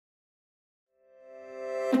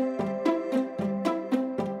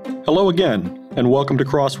Hello again, and welcome to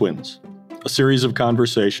Crosswinds, a series of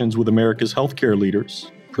conversations with America's healthcare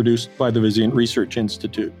leaders, produced by the Vizient Research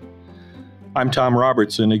Institute. I'm Tom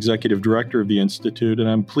Robertson, Executive Director of the Institute, and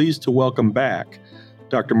I'm pleased to welcome back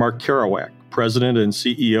Dr. Mark Kerouac, President and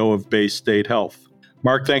CEO of Baystate Health.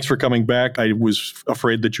 Mark, thanks for coming back. I was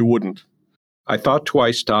afraid that you wouldn't. I thought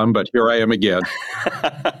twice, Tom, but here I am again.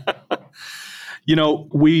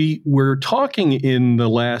 We were talking in the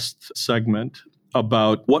last segment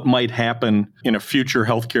about what might happen in a future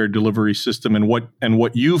healthcare delivery system and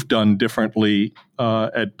what you've done differently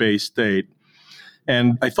at Baystate.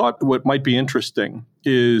 And I thought what might be interesting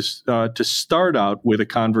is to start out with a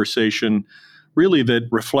conversation really that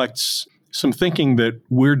reflects some thinking that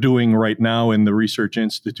we're doing right now in the Research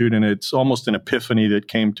Institute, and it's almost an epiphany that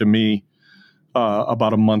came to me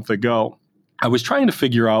about a month ago. I was trying to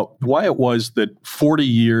figure out why it was that 40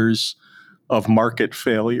 years of market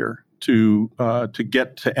failure to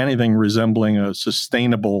get to anything resembling a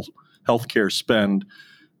sustainable healthcare spend,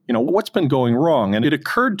 what's been going wrong? And it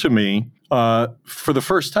occurred to me for the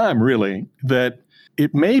first time, really, that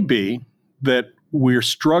it may be that we're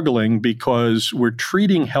struggling because we're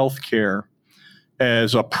treating healthcare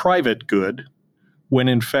as a private good when,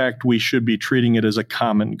 in fact, we should be treating it as a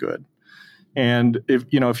common good. And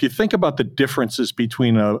if you think about the differences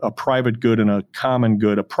between a private good and a common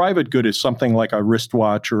good, a private good is something like a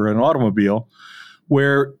wristwatch or an automobile,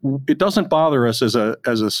 where it doesn't bother us as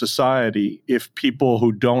a society if people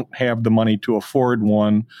who don't have the money to afford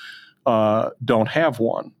one don't have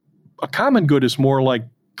one. A common good is more like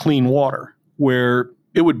clean water, where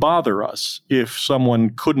it would bother us if someone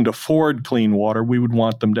couldn't afford clean water. We would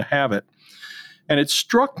want them to have it. And it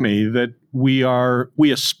struck me that we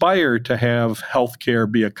aspire to have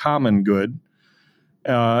healthcare be a common good,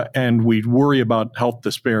 and we worry about health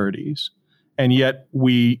disparities, and yet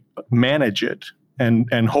we manage it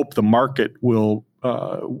and hope the market will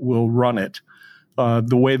run it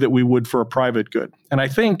the way that we would for a private good. And I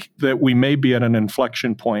think that we may be at an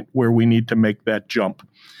inflection point where we need to make that jump.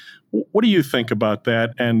 What do you think about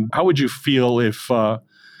that? And how would you feel if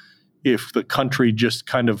the country just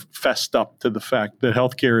kind of fessed up to the fact that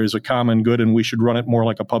healthcare is a common good and we should run it more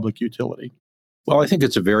like a public utility? Well, I think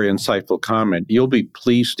it's a very insightful comment. You'll be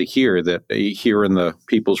pleased to hear that here in the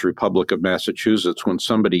People's Republic of Massachusetts, when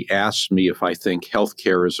somebody asks me if I think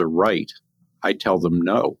healthcare is a right, I tell them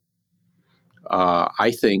no.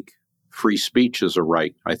 I think free speech is a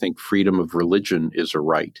right. I think freedom of religion is a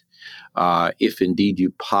right. If indeed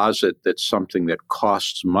you posit that something that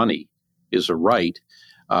costs money is a right,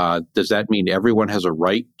 does that mean everyone has a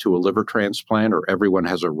right to a liver transplant or everyone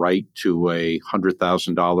has a right to a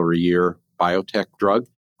 $100,000 a year biotech drug?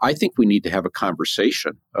 I think we need to have a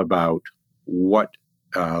conversation about what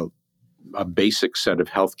a basic set of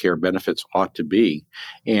healthcare benefits ought to be.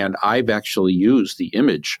 And I've actually used the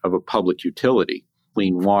image of a public utility,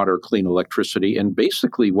 clean water, clean electricity. And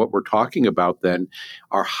basically what we're talking about then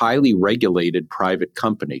are highly regulated private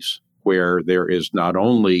companies where there is not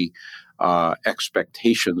only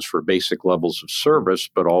expectations for basic levels of service,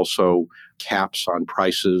 but also caps on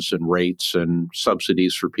prices and rates and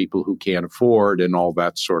subsidies for people who can't afford and all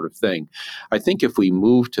that sort of thing. I think if we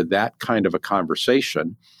move to that kind of a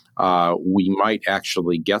conversation, we might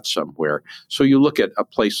actually get somewhere. So you look at a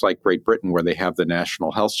place like Great Britain where they have the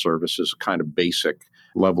National Health Service as a kind of basic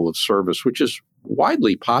level of service, which is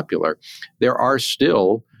widely popular. There are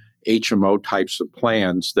still HMO types of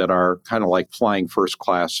plans that are kind of like flying first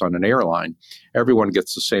class on an airline. Everyone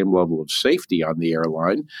gets the same level of safety on the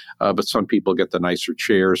airline, but some people get the nicer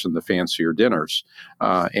chairs and the fancier dinners.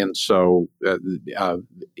 And so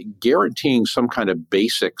guaranteeing some kind of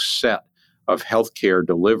basic set of healthcare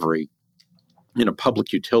delivery in a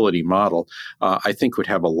public utility model, I think would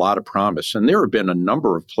have a lot of promise. And there have been a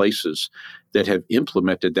number of places that have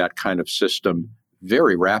implemented that kind of system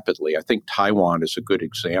very rapidly. I think Taiwan is a good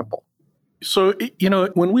example. So,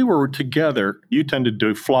 when we were together, you tended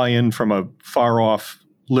to fly in from a far-off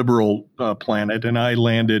liberal planet, and I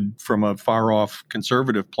landed from a far-off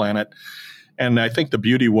conservative planet. And I think the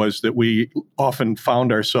beauty was that we often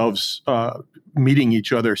found ourselves meeting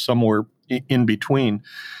each other somewhere in between.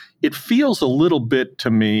 It feels a little bit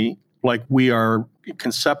to me like we are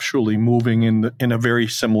conceptually moving in a very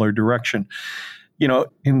similar direction.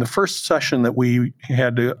 In the first session that we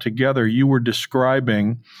had together, you were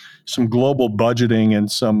describing some global budgeting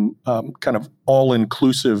and some kind of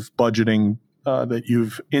all-inclusive budgeting that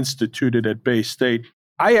you've instituted at Baystate.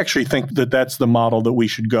 I actually think that that's the model that we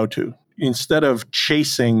should go to. Instead of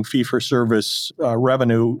chasing fee-for-service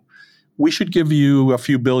revenue, we should give you a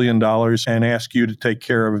few $1 billion and ask you to take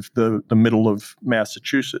care of the middle of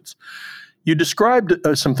Massachusetts. You described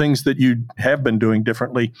some things that you have been doing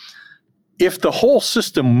differently. If the whole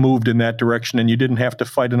system moved in that direction and you didn't have to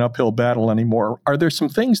fight an uphill battle anymore, are there some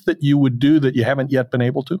things that you would do that you haven't yet been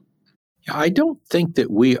able to? I don't think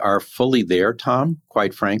that we are fully there, Tom,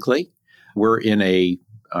 quite frankly. We're in a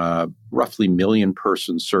roughly 1 million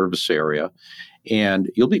person service area. And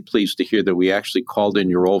you'll be pleased to hear that we actually called in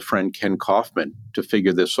your old friend Ken Kaufman to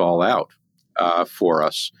figure this all out for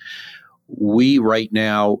us. We right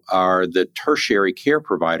now are the tertiary care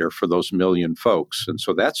provider for those 1 million folks. And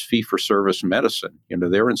so that's fee-for-service medicine.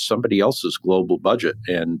 They're in somebody else's global budget.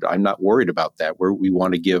 And I'm not worried about that. We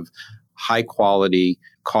want to give high-quality,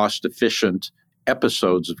 cost-efficient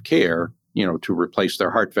episodes of care, to replace their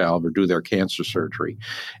heart valve or do their cancer surgery.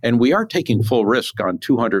 And we are taking full risk on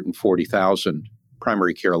 240,000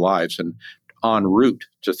 primary care lives and en route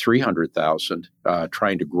to 300,000,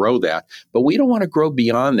 trying to grow that. But we don't want to grow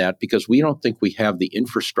beyond that because we don't think we have the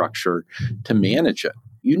infrastructure to manage it.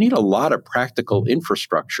 You need a lot of practical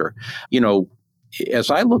infrastructure. As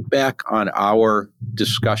I look back on our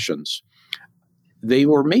discussions, they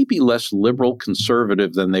were maybe less liberal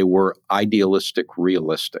conservative than they were idealistic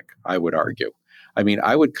realistic, I would argue. I mean,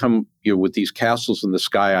 I would come with these castles in the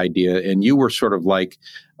sky idea, and you were sort of like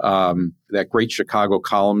that great Chicago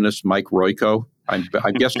columnist, Mike Royko.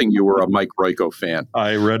 I'm guessing you were a Mike Royko fan.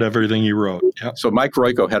 I read everything you wrote. Yep. So Mike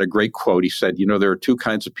Royko had a great quote. He said, there are two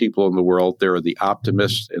kinds of people in the world. There are the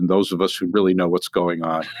optimists and those of us who really know what's going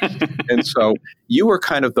on. And so you were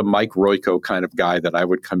kind of the Mike Royko kind of guy that I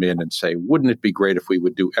would come in and say, wouldn't it be great if we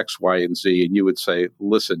would do X, Y, and Z? And you would say,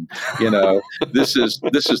 listen, this is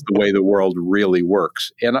the way the world really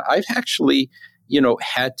works. And I've actually,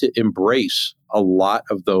 had to embrace a lot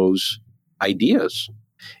of those ideas.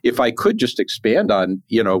 If I could just expand on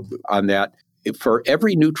that, for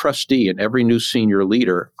every new trustee and every new senior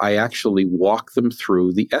leader, I actually walk them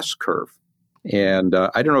through the S-curve. And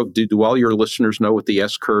I don't know, do all your listeners know what the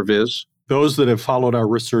S-curve is? Those that have followed our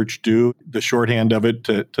research do. The shorthand of it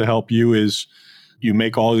to help you is you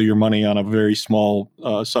make all of your money on a very small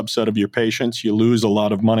subset of your patients. You lose a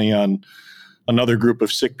lot of money on another group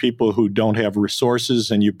of sick people who don't have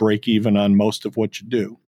resources, and you break even on most of what you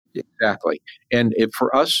do. Exactly. And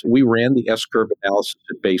for us, we ran the S-curve analysis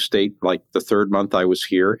at Bay State like the third month I was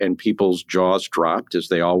here, and people's jaws dropped, as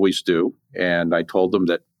they always do. And I told them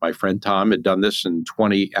that my friend Tom had done this in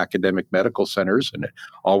 20 academic medical centers, and it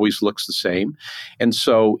always looks the same. And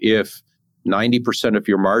so if 90% of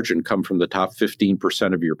your margin come from the top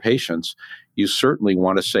 15% of your patients, you certainly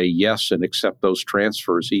want to say yes and accept those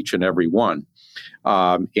transfers, each and every one.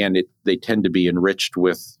 And they tend to be enriched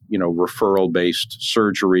with, referral-based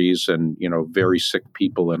surgeries and, very sick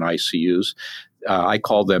people in ICUs. I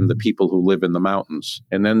call them the people who live in the mountains.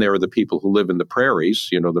 And then there are the people who live in the prairies,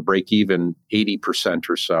 the break-even 80%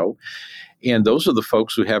 or so. And those are the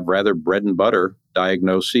folks who have rather bread and butter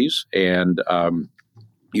diagnoses. And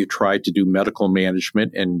you try to do medical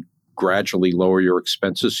management and gradually lower your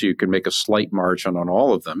expenses so you can make a slight margin on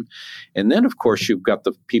all of them. And then, of course, you've got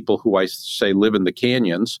the people who I say live in the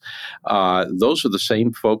canyons. Those are the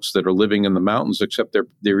same folks that are living in the mountains, except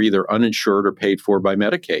they're either uninsured or paid for by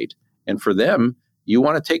Medicaid. And for them, you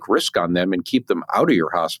want to take risk on them and keep them out of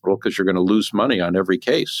your hospital because you're going to lose money on every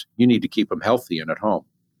case. You need to keep them healthy and at home.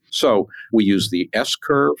 So we use the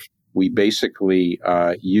S-curve. We basically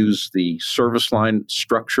use the service line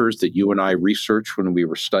structures that you and I researched when we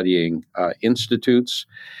were studying institutes.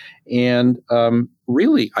 And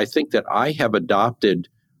really, I think that I have adopted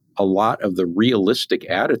a lot of the realistic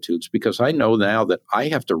attitudes because I know now that I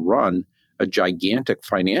have to run a gigantic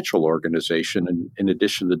financial organization in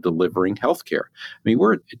addition to delivering healthcare. I mean,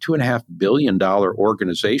 we're a $2.5 billion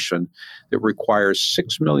organization that requires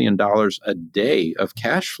 $6 million a day of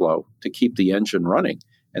cash flow to keep the engine running.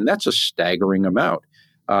 And that's a staggering amount.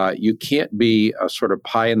 You can't be a sort of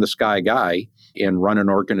pie-in-the-sky guy and run an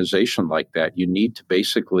organization like that. You need to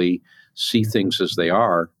basically see things as they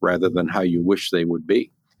are rather than how you wish they would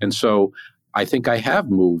be. And so I think I have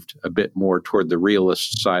moved a bit more toward the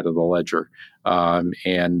realist side of the ledger.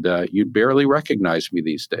 And you'd barely recognize me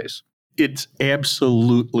these days. It's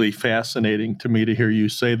absolutely fascinating to me to hear you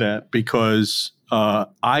say that because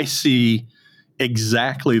I see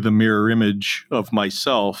exactly the mirror image of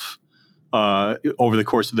myself over the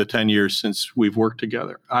course of the 10 years since we've worked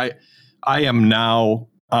together. I am now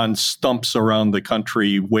on stumps around the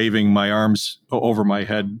country, waving my arms over my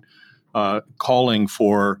head, calling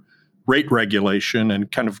for rate regulation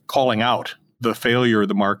and kind of calling out the failure of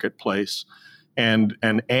the marketplace and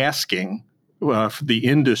asking the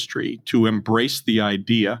industry to embrace the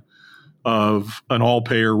idea of an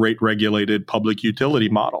all-payer, rate-regulated public utility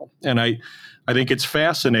model. And I think it's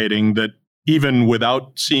fascinating that even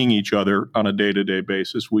without seeing each other on a day-to-day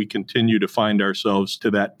basis, we continue to find ourselves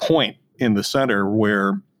to that point in the center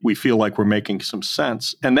where we feel like we're making some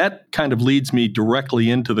sense. And that kind of leads me directly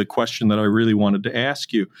into the question that I really wanted to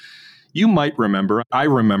ask you. You might remember, I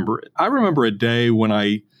remember it. I remember a day when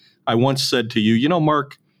I once said to you,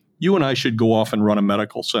 Mark, you and I should go off and run a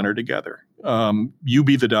medical center together. You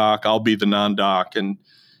be the doc, I'll be the non-doc,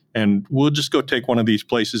 and we'll just go take one of these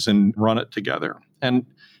places and run it together. And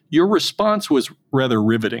your response was rather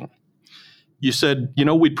riveting. You said,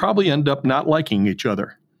 we'd probably end up not liking each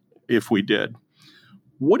other if we did.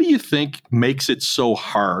 What do you think makes it so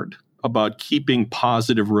hard about keeping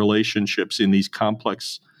positive relationships in these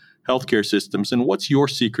complex healthcare systems? And what's your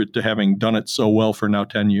secret to having done it so well for now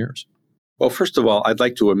 10 years? Well, first of all, I'd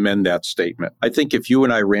like to amend that statement. I think if you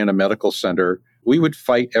and I ran a medical center, we would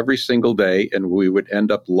fight every single day and we would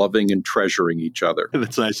end up loving and treasuring each other.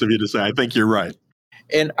 That's nice of you to say. I think you're right.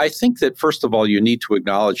 And I think that, first of all, you need to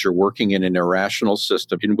acknowledge you're working in an irrational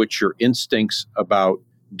system in which your instincts about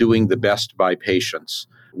doing the best by patients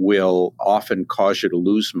will often cause you to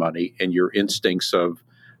lose money, and your instincts of,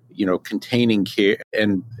 containing care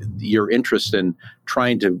and your interest in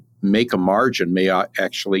trying to make a margin may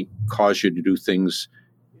actually cause you to do things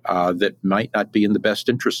that might not be in the best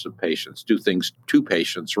interest of patients, do things to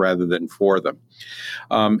patients rather than for them.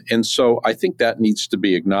 And so I think that needs to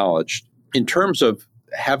be acknowledged. In terms of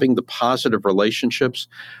having the positive relationships,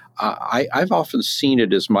 I've often seen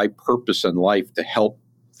it as my purpose in life to help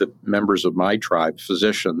the members of my tribe,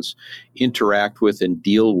 physicians, interact with and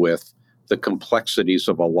deal with the complexities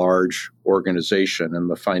of a large organization and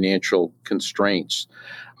the financial constraints.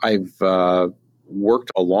 I've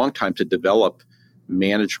worked a long time to develop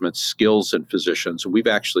management skills in physicians. We've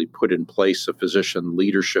actually put in place a physician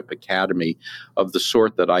leadership academy of the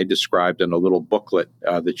sort that I described in a little booklet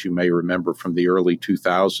that you may remember from the early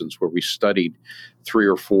 2000s, where we studied 3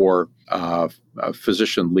 or 4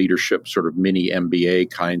 physician leadership sort of mini MBA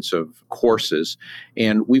kinds of courses.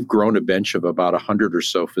 And we've grown a bench of about 100 or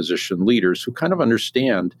so physician leaders who kind of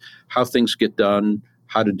understand how things get done,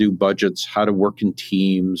 how to do budgets, how to work in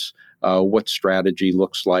teams, what strategy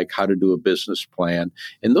looks like, how to do a business plan.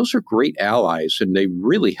 And those are great allies, and they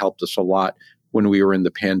really helped us a lot when we were in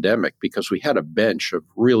the pandemic because we had a bench of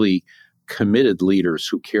really committed leaders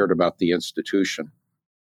who cared about the institution.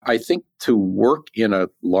 I think to work in a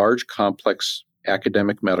large, complex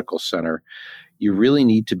academic medical center, you really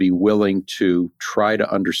need to be willing to try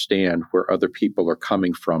to understand where other people are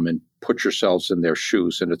coming from and put yourselves in their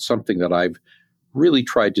shoes. And it's something that I've really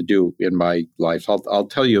tried to do in my life. I'll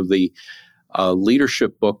tell you the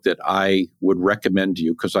leadership book that I would recommend to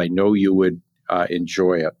you, because I know you would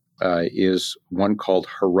enjoy it, is one called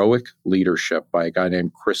Heroic Leadership by a guy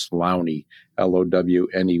named Chris Lowney,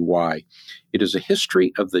 Lowney. It is a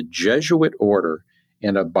history of the Jesuit order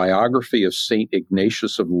and a biography of St.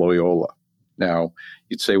 Ignatius of Loyola. Now,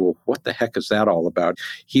 you'd say, well, what the heck is that all about?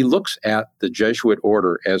 He looks at the Jesuit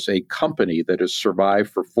order as a company that has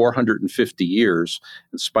survived for 450 years,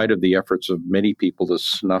 in spite of the efforts of many people to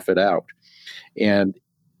snuff it out. And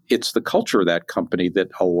it's the culture of that company that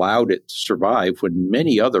allowed it to survive when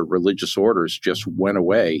many other religious orders just went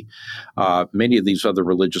away. Many of these other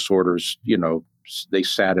religious orders, they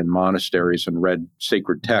sat in monasteries and read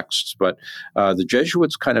sacred texts, but the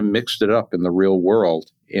Jesuits kind of mixed it up in the real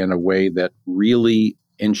world in a way that really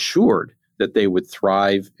ensured that they would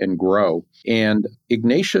thrive and grow. And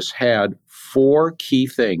Ignatius had 4 key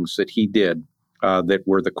things that he did that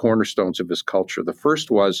were the cornerstones of his culture. The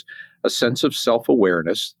first was a sense of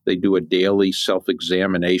self-awareness. They do a daily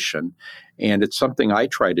self-examination, and it's something I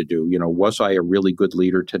try to do. Was I a really good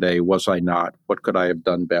leader today? Was I not? What could I have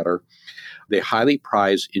done better? They highly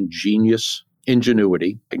prize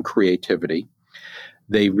ingenuity and creativity.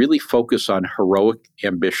 They really focus on heroic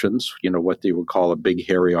ambitions, what they would call a big,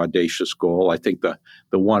 hairy, audacious goal. I think the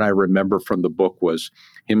one I remember from the book was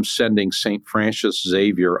him sending St. Francis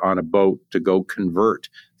Xavier on a boat to go convert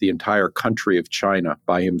the entire country of China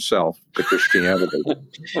by himself to Christianity.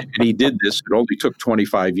 And he did this. It only took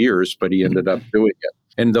 25 years, but he ended up doing it.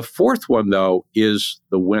 And the fourth one, though, is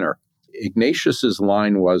the winner. Ignatius's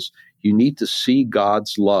line was, you need to see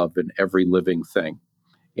God's love in every living thing.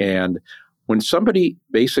 And when somebody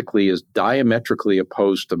basically is diametrically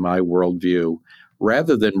opposed to my worldview,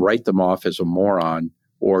 rather than write them off as a moron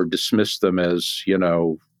or dismiss them as,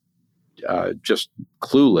 just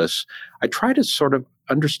clueless, I try to sort of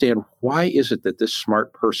understand why is it that this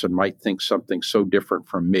smart person might think something so different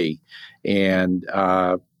from me. And,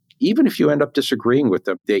 even if you end up disagreeing with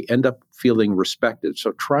them, they end up feeling respected.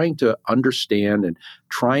 So trying to understand and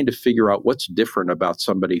trying to figure out what's different about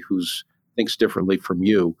somebody who's thinks differently from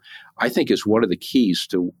you, I think is one of the keys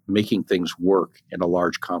to making things work in a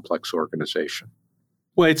large, complex organization.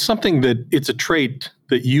 Well, it's something that it's a trait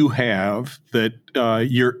that you have, that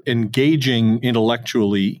you're engaging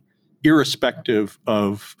intellectually irrespective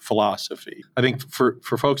of philosophy. I think for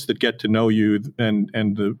folks that get to know you and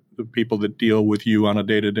the people that deal with you on a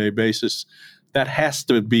day-to-day basis, that has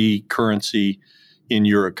to be currency in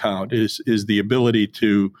your account, is the ability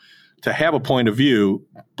to have a point of view,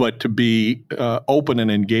 but to be open and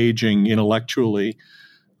engaging intellectually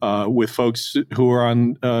with folks who are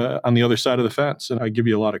on the other side of the fence. And I give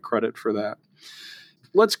you a lot of credit for that.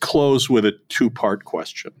 Let's close with a two-part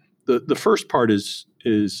question. The first part is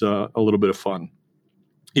a little bit of fun.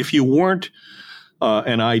 If you weren't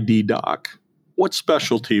an ID doc, what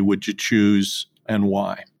specialty would you choose and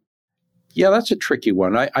why? Yeah, that's a tricky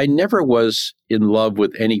one. I never was in love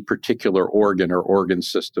with any particular organ or organ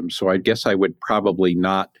system, so I guess I would probably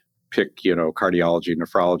not pick, cardiology,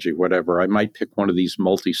 nephrology, whatever. I might pick one of these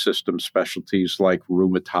multi-system specialties like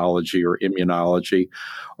rheumatology or immunology.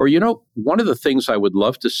 Or, one of the things I would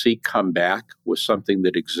love to see come back was something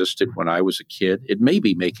that existed when I was a kid. It may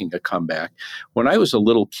be making a comeback. When I was a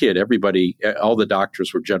little kid, all the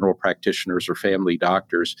doctors were general practitioners or family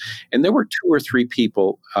doctors. And there were two or three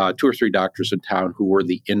doctors in town who were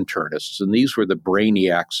the internists. And these were the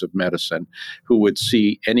brainiacs of medicine who would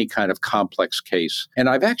see any kind of complex case. And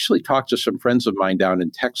I've actually talked to some friends of mine down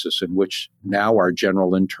in Texas, in which now are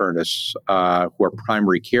general internists who are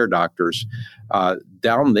primary care doctors.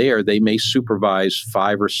 Down there, they may supervise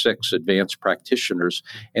 5 or 6 advanced practitioners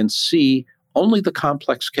and see only the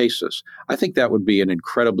complex cases. I think that would be an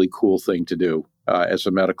incredibly cool thing to do as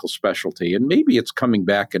a medical specialty. And maybe it's coming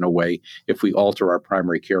back in a way if we alter our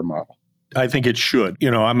primary care model. I think it should.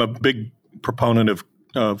 I'm a big proponent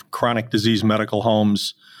of chronic disease medical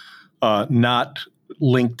homes, not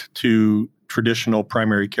linked to traditional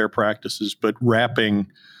primary care practices, but wrapping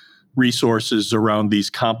resources around these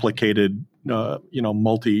complicated,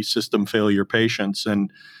 multi-system failure patients.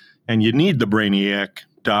 And you need the brainiac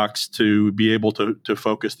docs to be able to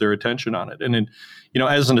focus their attention on it. And then,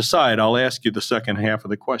 as an aside, I'll ask you the second half of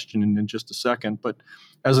the question in just a second. But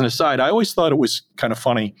as an aside, I always thought it was kind of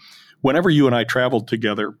funny. Whenever you and I traveled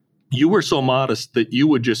together, you were so modest that you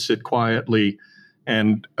would just sit quietly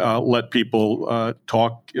and let people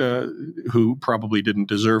talk who probably didn't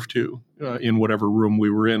deserve to in whatever room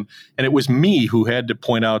we were in. And it was me who had to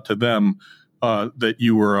point out to them that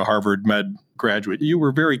you were a Harvard Med graduate. You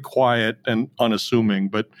were very quiet and unassuming,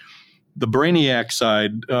 but the brainiac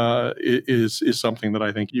side is something that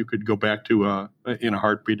I think you could go back to in a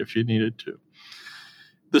heartbeat if you needed to.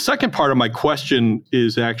 The second part of my question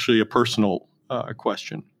is actually a personal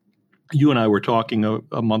question. You and I were talking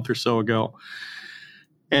a month or so ago,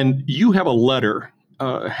 and you have a letter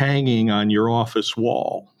hanging on your office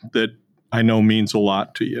wall that I know means a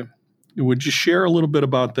lot to you. Would you share a little bit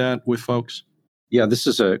about that with folks? Yeah, this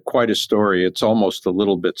is quite a story. It's almost a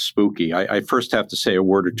little bit spooky. I first have to say a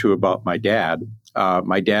word or two about my dad.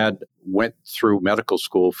 My dad went through medical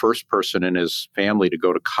school, first person in his family to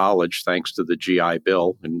go to college thanks to the GI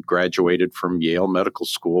Bill, and graduated from Yale Medical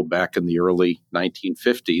School back in the early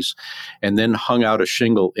 1950s, and then hung out a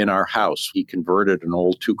shingle in our house. He converted an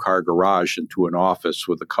old 2-car garage into an office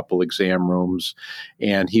with a couple exam rooms,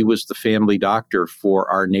 and he was the family doctor for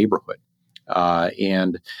our neighborhood,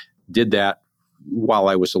 and did that while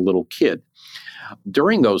I was a little kid.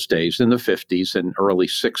 During those days, in the 50s and early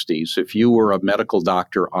 60s, if you were a medical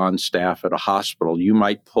doctor on staff at a hospital, you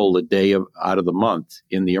might pull a day out of the month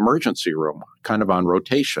in the emergency room, kind of on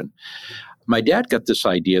rotation. My dad got this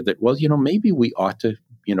idea that, maybe we ought to,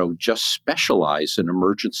 just specialize in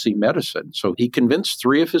emergency medicine. So he convinced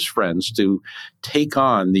 3 of his friends to take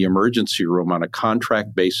on the emergency room on a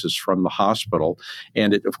contract basis from the hospital.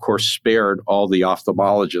 And it, of course, spared all the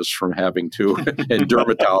ophthalmologists from having to, and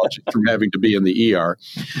dermatologists from having to be in the ER.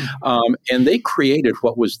 And they created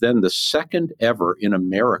what was then the second ever in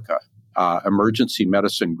America emergency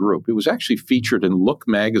medicine group. It was actually featured in Look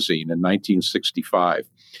magazine in 1965.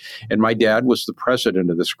 And my dad was the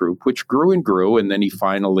president of this group, which grew and grew. And then he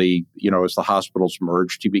finally, as the hospitals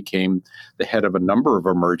merged, he became the head of a number of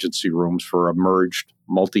emergency rooms for a merged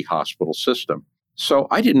multi-hospital system. So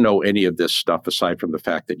I didn't know any of this stuff aside from the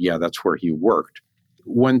fact that, that's where he worked.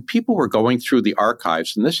 When people were going through the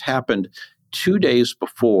archives, and this happened 2 days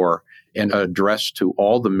before and addressed to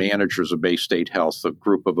all the managers of Baystate Health, a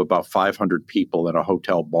group of about 500 people in a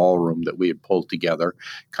hotel ballroom that we had pulled together,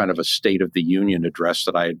 kind of a State of the Union address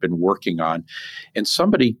that I had been working on. And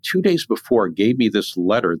somebody 2 days before gave me this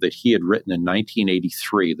letter that he had written in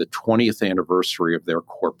 1983, the 20th anniversary of their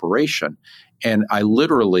corporation. And I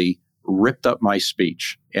literally ripped up my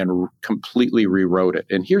speech and completely rewrote it.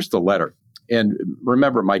 And here's the letter. And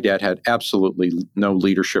remember, my dad had absolutely no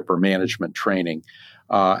leadership or management training.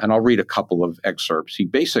 And I'll read a couple of excerpts. He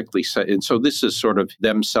basically said, and so this is sort of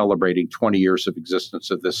them celebrating 20 years of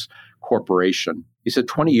existence of this corporation. He said,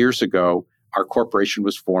 20 years ago, our corporation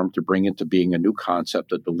was formed to bring into being a new concept,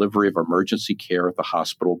 the delivery of emergency care at the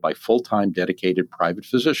hospital by full-time dedicated private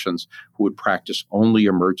physicians who would practice only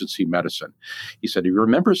emergency medicine. He said he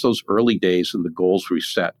remembers those early days and the goals we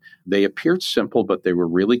set. They appeared simple, but they were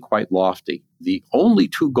really quite lofty. The only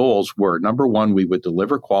two goals were, number one, we would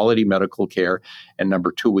deliver quality medical care, and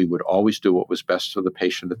number two, we would always do what was best for the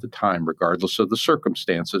patient at the time, regardless of the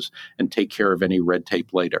circumstances, and take care of any red tape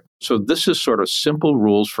later. So this is sort of simple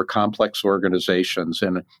rules for complex organizations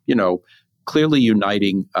and, clearly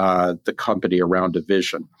uniting the company around a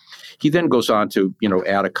vision. He then goes on to,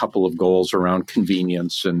 add a couple of goals around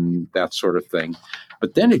convenience and that sort of thing.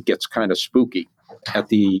 But then it gets kind of spooky. At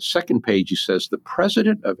the second page, he says, the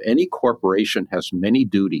president of any corporation has many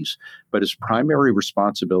duties, but his primary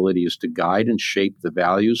responsibility is to guide and shape the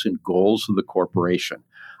values and goals of the corporation.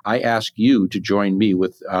 I ask you to join me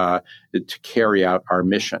to carry out our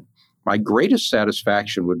mission. My greatest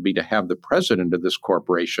satisfaction would be to have the president of this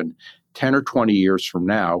corporation 10 or 20 years from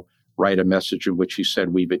now write a message in which he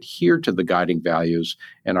said, we've adhered to the guiding values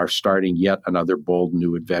and are starting yet another bold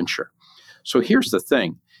new adventure. So here's the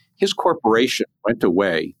thing. His corporation went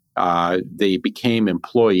away. They became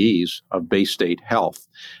employees of Baystate Health.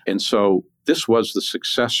 And so this was the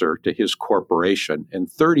successor to his corporation.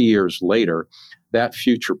 And 30 years later, that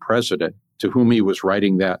future president to whom he was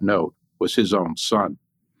writing that note was his own son,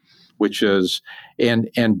 which is,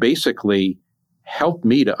 and basically helped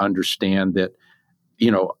me to understand that,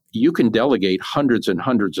 you can delegate hundreds and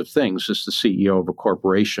hundreds of things as the CEO of a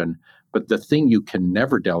corporation, but the thing you can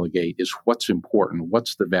never delegate is what's important,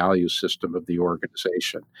 what's the value system of the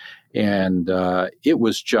organization. And it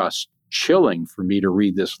was just chilling for me to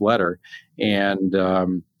read this letter, and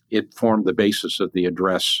it formed the basis of the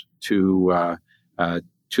address to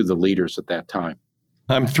the leaders at that time.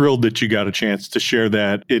 I'm thrilled that you got a chance to share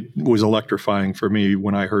that. It was electrifying for me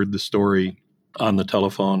when I heard the story on the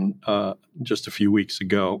telephone just a few weeks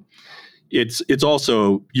ago. It's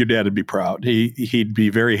also, your dad would be proud. He'd be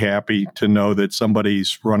very happy to know that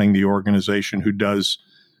somebody's running the organization who does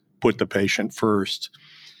put the patient first.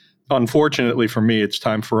 Unfortunately for me, it's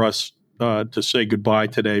time for us to say goodbye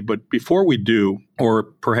today. But before we do, or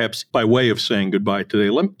perhaps by way of saying goodbye today,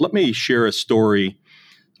 let me share a story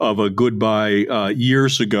of a goodbye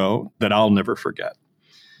years ago that I'll never forget.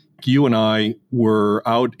 You and I were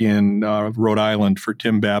out in Rhode Island for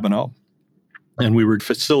Tim Babineau, and we were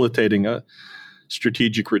facilitating a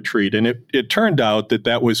strategic retreat. And it turned out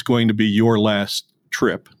that was going to be your last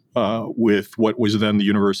trip with what was then the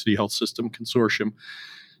University Health System Consortium.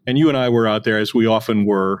 And you and I were out there, as we often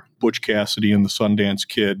were, Butch Cassidy and the Sundance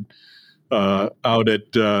Kid, out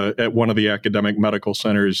at one of the academic medical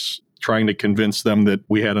centers, trying to convince them that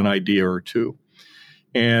we had an idea or two.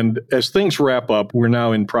 And as things wrap up, we're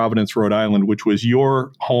now in Providence, Rhode Island, which was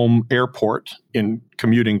your home airport in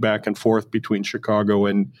commuting back and forth between Chicago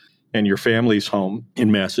and your family's home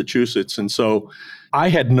in Massachusetts. And so I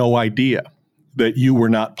had no idea that you were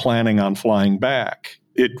not planning on flying back.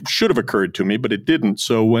 It should have occurred to me, but it didn't.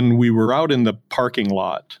 So when we were out in the parking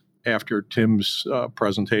lot after Tim's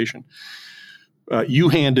presentation, you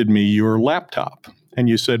handed me your laptop. And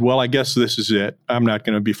you said, well, I guess this is it. I'm not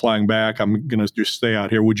going to be flying back. I'm going to just stay out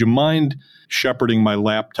here. Would you mind shepherding my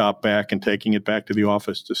laptop back and taking it back to the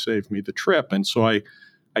office to save me the trip? And so I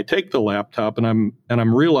take the laptop, and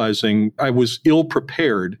I'm realizing I was ill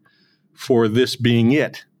prepared for this being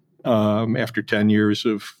it after 10 years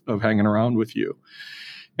of hanging around with you.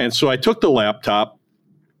 And so I took the laptop,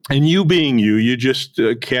 and you being you just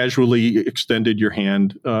casually extended your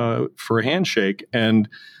hand for a handshake. And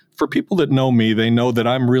for people that know me, they know that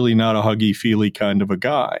I'm really not a huggy-feely kind of a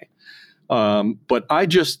guy. But I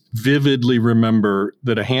just vividly remember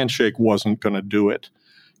that a handshake wasn't going to do it.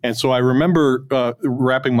 And so I remember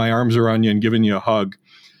wrapping my arms around you and giving you a hug.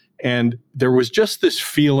 And there was just this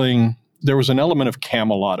feeling, there was an element of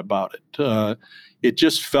Camelot about it. It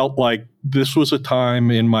just felt like this was a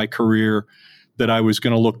time in my career that I was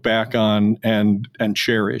going to look back on and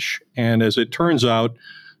cherish. And as it turns out,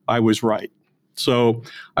 I was right. So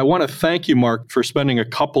I want to thank you, Mark, for spending a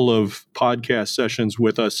couple of podcast sessions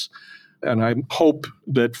with us. And I hope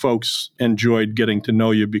that folks enjoyed getting to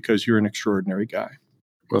know you because you're an extraordinary guy.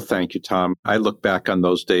 Well, thank you, Tom. I look back on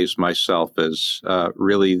those days myself as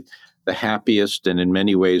really the happiest and in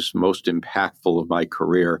many ways most impactful of my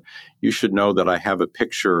career. You should know that I have a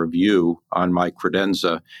picture of you on my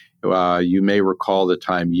credenza. You may recall the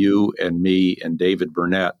time you and me and David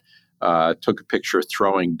Burnett took a picture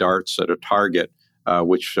throwing darts at a target,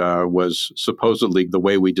 which was supposedly the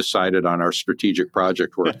way we decided on our strategic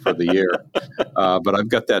project work for the year. But I've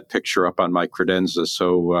got that picture up on my credenza,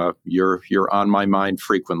 so you're on my mind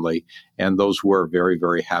frequently, and those were very,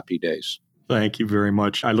 very happy days. Thank you very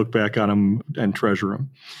much. I look back on them and treasure them.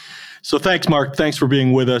 So thanks, Mark. Thanks for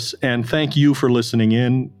being with us, and thank you for listening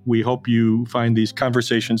in. We hope you find these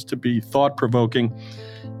conversations to be thought-provoking,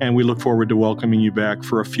 and we look forward to welcoming you back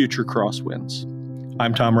for a future Crosswinds.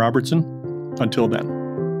 I'm Tom Robertson. Until then.